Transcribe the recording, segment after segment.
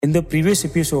In the previous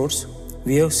episodes,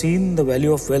 we have seen the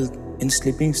value of wealth in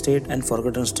sleeping state and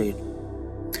forgotten state.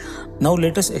 Now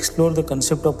let us explore the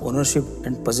concept of ownership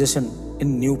and possession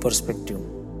in new perspective.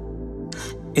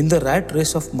 In the rat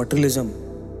race of materialism,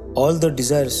 all the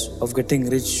desires of getting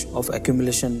rich, of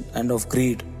accumulation and of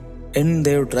greed end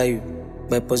their drive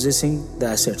by possessing the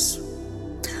assets.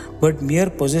 But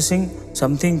mere possessing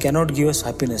something cannot give us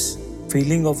happiness.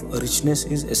 Feeling of richness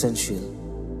is essential.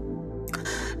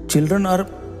 Children are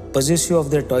possessive of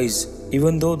their toys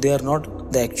even though they are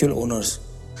not the actual owners,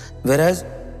 whereas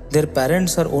their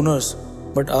parents are owners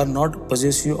but are not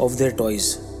possessive of their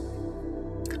toys.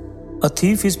 A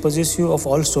thief is possessive of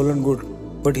all stolen good,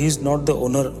 but he is not the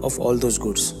owner of all those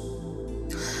goods.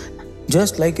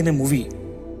 Just like in a movie,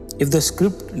 if the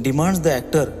script demands the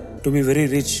actor to be very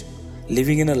rich,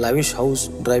 living in a lavish house,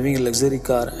 driving a luxury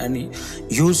car, and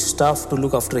use staff to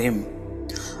look after him,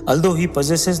 although he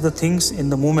possesses the things in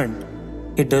the moment,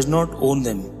 he does not own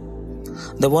them.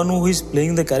 The one who is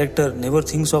playing the character never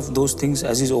thinks of those things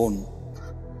as his own.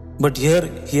 But here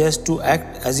he has to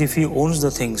act as if he owns the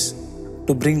things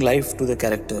to bring life to the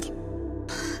character.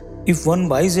 If one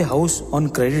buys a house on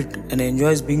credit and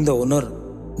enjoys being the owner,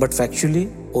 but factually,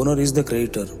 owner is the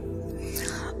creditor.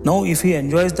 Now, if he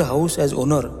enjoys the house as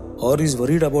owner or is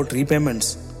worried about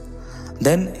repayments,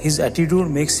 then his attitude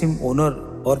makes him owner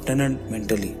or tenant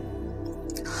mentally.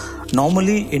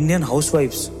 Normally, Indian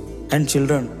housewives and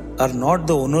children are not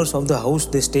the owners of the house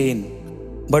they stay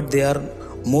in, but they are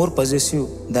more possessive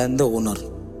than the owner.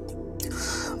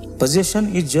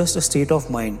 Possession is just a state of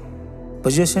mind.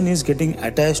 Possession is getting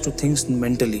attached to things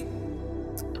mentally.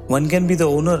 One can be the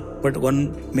owner, but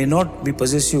one may not be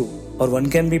possessive, or one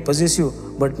can be possessive,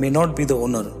 but may not be the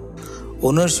owner.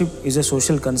 Ownership is a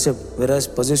social concept, whereas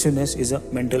possessiveness is a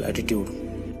mental attitude.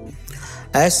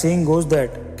 As saying goes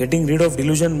that getting rid of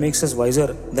delusion makes us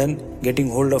wiser than getting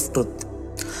hold of truth.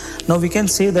 Now we can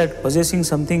say that possessing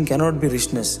something cannot be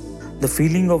richness. The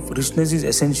feeling of richness is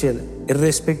essential,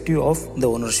 irrespective of the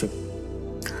ownership.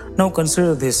 Now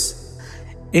consider this.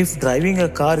 If driving a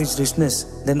car is richness,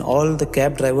 then all the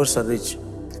cab drivers are rich.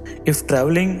 If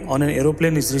traveling on an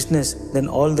aeroplane is richness, then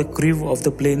all the crew of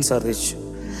the planes are rich.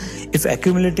 If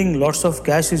accumulating lots of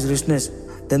cash is richness,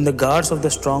 then the guards of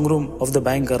the strong room of the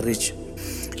bank are rich.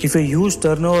 If a huge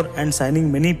turnover and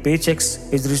signing many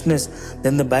paychecks is richness,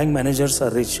 then the bank managers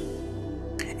are rich.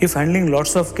 If handling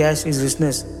lots of cash is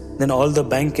richness, then all the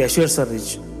bank cashiers are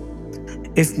rich.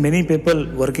 If many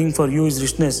people working for you is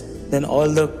richness, then all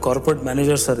the corporate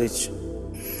managers are rich.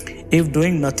 If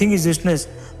doing nothing is richness,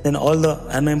 then all the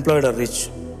unemployed are rich.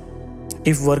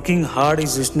 If working hard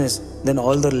is richness, then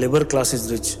all the labor class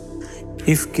is rich.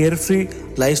 If carefree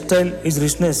lifestyle is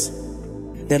richness,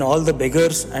 then all the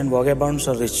beggars and vagabonds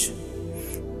are rich.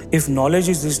 If knowledge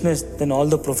is richness, then all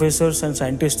the professors and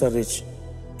scientists are rich.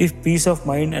 If peace of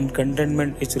mind and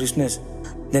contentment is richness,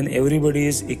 then everybody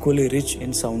is equally rich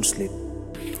in sound sleep.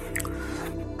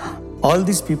 All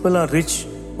these people are rich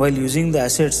while using the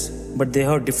assets, but they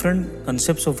have different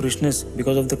concepts of richness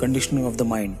because of the conditioning of the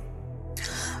mind.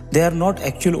 They are not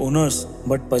actual owners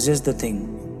but possess the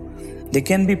thing. They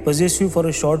can be possessive for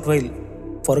a short while,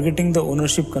 forgetting the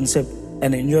ownership concept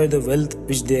and enjoy the wealth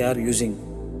which they are using.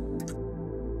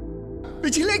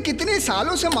 पिछले कितने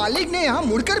सालों से मालिक ने यहाँ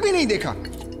मुड़कर भी नहीं देखा।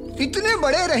 इतने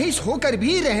बड़े रईस होकर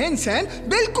भी रहन सहन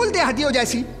बिल्कुल देहातियों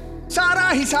जैसी। सारा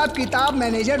हिसाब किताब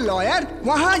मैनेजर लॉयर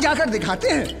वहाँ जाकर दिखाते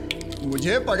हैं।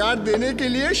 मुझे पगार देने के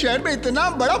लिए शहर में इतना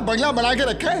बड़ा बंगला बना के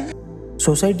रखा है।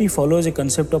 Society follows a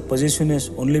concept of possessiveness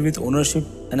only with ownership,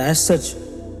 and as such,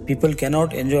 people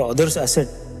cannot enjoy others' asset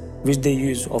which they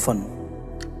use often.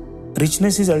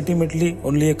 Richness is ultimately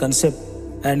only a concept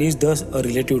and is thus a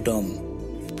relative term.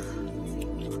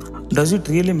 Does it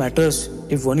really matters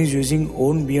if one is using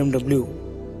own BMW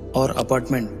or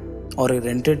apartment, or a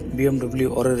rented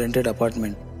BMW or a rented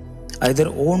apartment? Either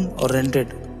owned or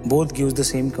rented, both gives the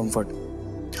same comfort.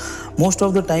 Most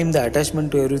of the time, the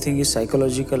attachment to everything is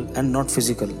psychological and not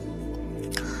physical.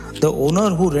 The owner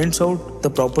who rents out the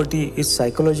property is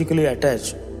psychologically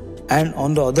attached, and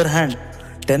on the other hand,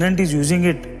 tenant is using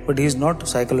it but he is not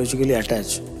psychologically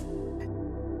attached.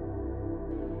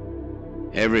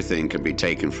 Everything can be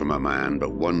taken from a man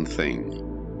but one thing,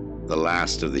 the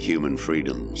last of the human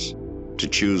freedoms, to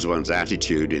choose one's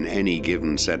attitude in any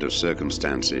given set of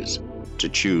circumstances, to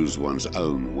choose one's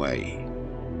own way.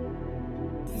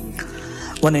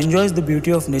 One enjoys the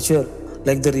beauty of nature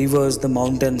like the rivers, the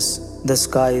mountains, the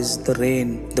skies, the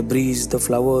rain, the breeze, the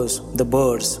flowers, the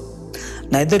birds.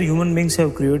 Neither human beings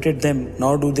have created them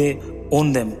nor do they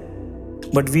own them,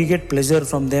 but we get pleasure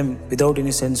from them without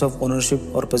any sense of ownership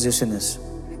or possessiveness.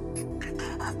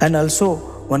 And also,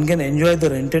 one can enjoy the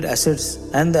rented assets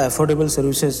and the affordable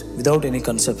services without any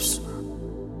concepts.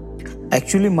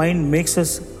 Actually, mind makes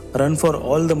us run for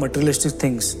all the materialistic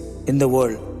things in the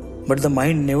world, but the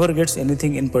mind never gets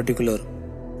anything in particular.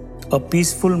 A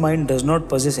peaceful mind does not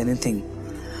possess anything,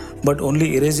 but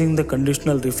only erasing the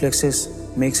conditional reflexes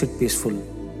makes it peaceful.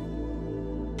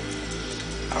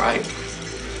 All right,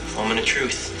 moment of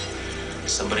truth.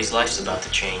 Somebody's life's about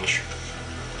to change.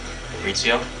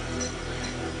 Fabrizio?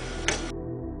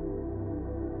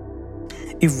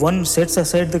 If one sets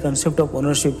aside the concept of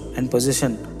ownership and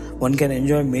possession, one can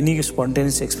enjoy many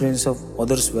spontaneous experiences of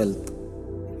others' wealth.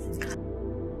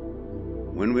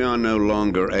 When we are no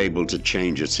longer able to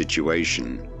change a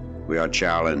situation, we are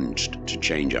challenged to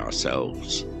change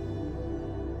ourselves.